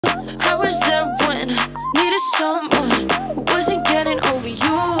I was there when needed someone who wasn't getting over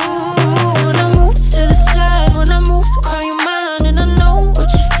you. When I move to the side, when I move, call you mine, and I know what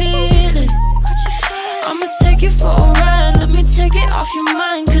you're feeling. I'ma take you for a ride, let me take it off your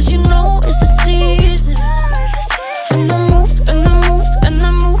mind, cause you know it's a season. And I move, and I move, and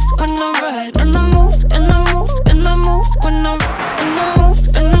I move when I ride, and I move, and I move, and I move when I ride, and I move,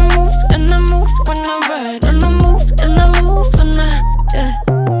 and I move, and I move when I ride, and I move, and I move when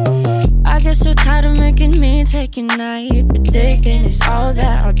I get so tired of making me take your night, predicting it's all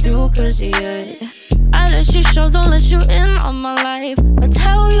that I'll do cause of you. I let you show, don't let you in on my life. I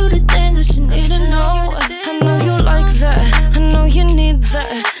tell you the things that you need to know. I know you like that, I know you need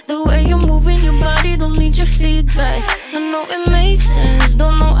that. The way you're moving your body, don't need your feedback. I know it makes sense,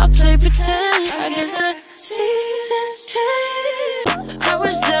 don't know I play pretend. I guess the seasons change. I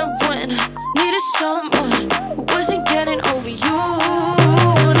was there when needed someone who wasn't getting over you.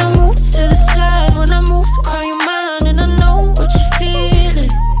 When I move to the side, when I move, call you mine, and I know what you're feeling.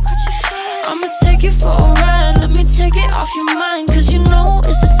 I'ma take you for a ride, let me take it off your mind, cause you know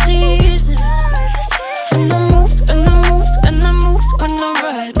it's a season. And I move, and I move, and I move when I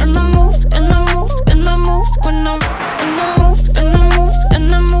ride, and I move, and I move, and I move when I ride, and I move, and I move,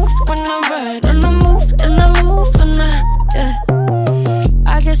 and I move when I ride, and I move, and I move when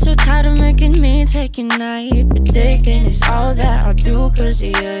I get so tired of making me take your night, predicting it's all that I'll do cause of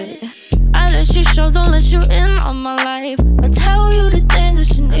you. I let you show, don't let you in on my life. I tell you the things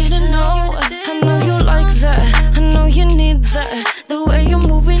that you need to know. I know you like that, I know you need that. The way you're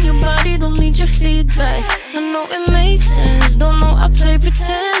moving your body, don't need your feedback. I know it makes sense, don't know I play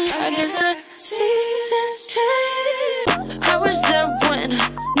pretend. I guess the seasons change. I was there when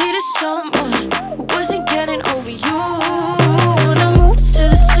needed someone who wasn't getting over you. When I move to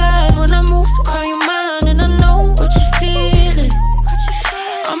the side, when I move, call you mine, and I know what you're feeling.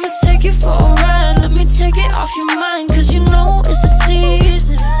 I'ma take you for a ride, let me take it off your mind, cause you know it's a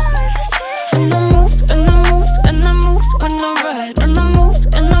season. And I move, and I move, and I move when I ride, and I move,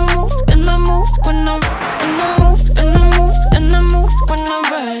 and I move, and I move when I ride, and I move, and I move, and I move when I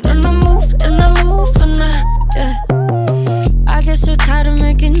ride, and I move, and I move when I get so tired of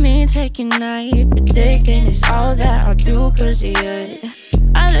making me take your night, predicting it's all that I'll do cause of you.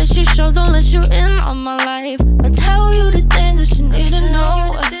 I let you show, don't let you in on my life. I tell you the things that you need to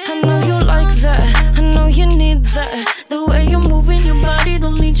know. I know you like that, I know you need that. The way you're moving your body,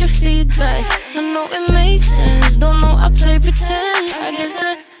 don't need your feedback. I know it makes sense, don't know I play pretend. I guess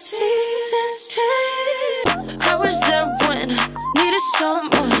the seasons change. I was there when needed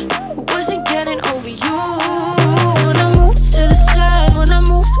someone who wasn't getting over you. When I move to the side, when I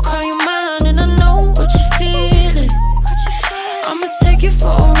move, call you mine, and I know what you're feeling. I'ma take you for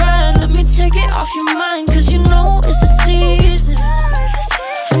a ride, let me take it off your mind, cause you know it's a season.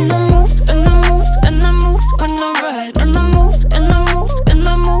 And I move, and I move, and I move when I ride, and I move, and I move, and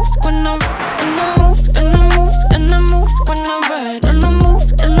I move when I ride, and I move, and I move, and I move when I ride, and I move,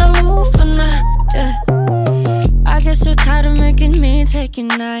 and I move when I get so tired of making me take your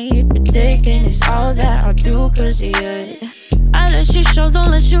night, predicting it's all that I'll do cause of you. I let you show, don't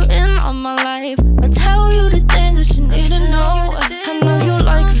let you in on my life. I tell you the things that you need to know. I know you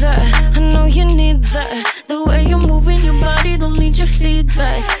like that, I know you need that. The way you're moving your body, don't need your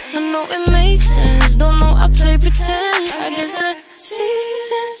feedback. I know it makes sense, don't know I play pretend. I guess the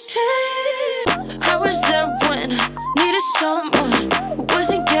seasons change. I was there when needed someone who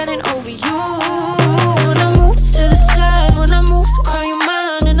wasn't getting over you. When I move to the side, when I move, call you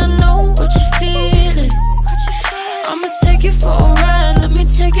mine, and I know what you're feeling. I'ma take you for a ride, let me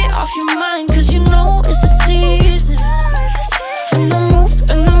take it off your mind, cause you know it's a season. And I move,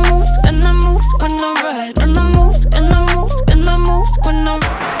 and I move, and I move when I ride, and I move, and I move, and I move when I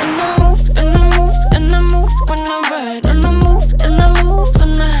ride, and I move, and I move, and I move when I ride, and I move, and I move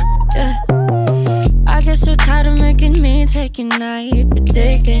when I get so tired of making me take your night,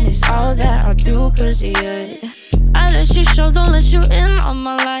 predicting it's all that I'll do cause of you. I let you show, don't let you in on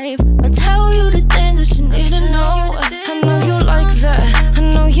my life. I tell you the things that you need to know. I know you like that, I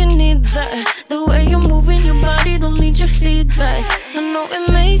know you need that. The way you're moving your body, don't need your feedback. I know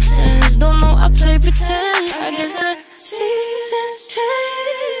it makes sense, don't know I play pretend. I guess the seasons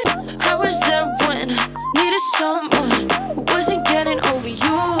change. I was there when needed someone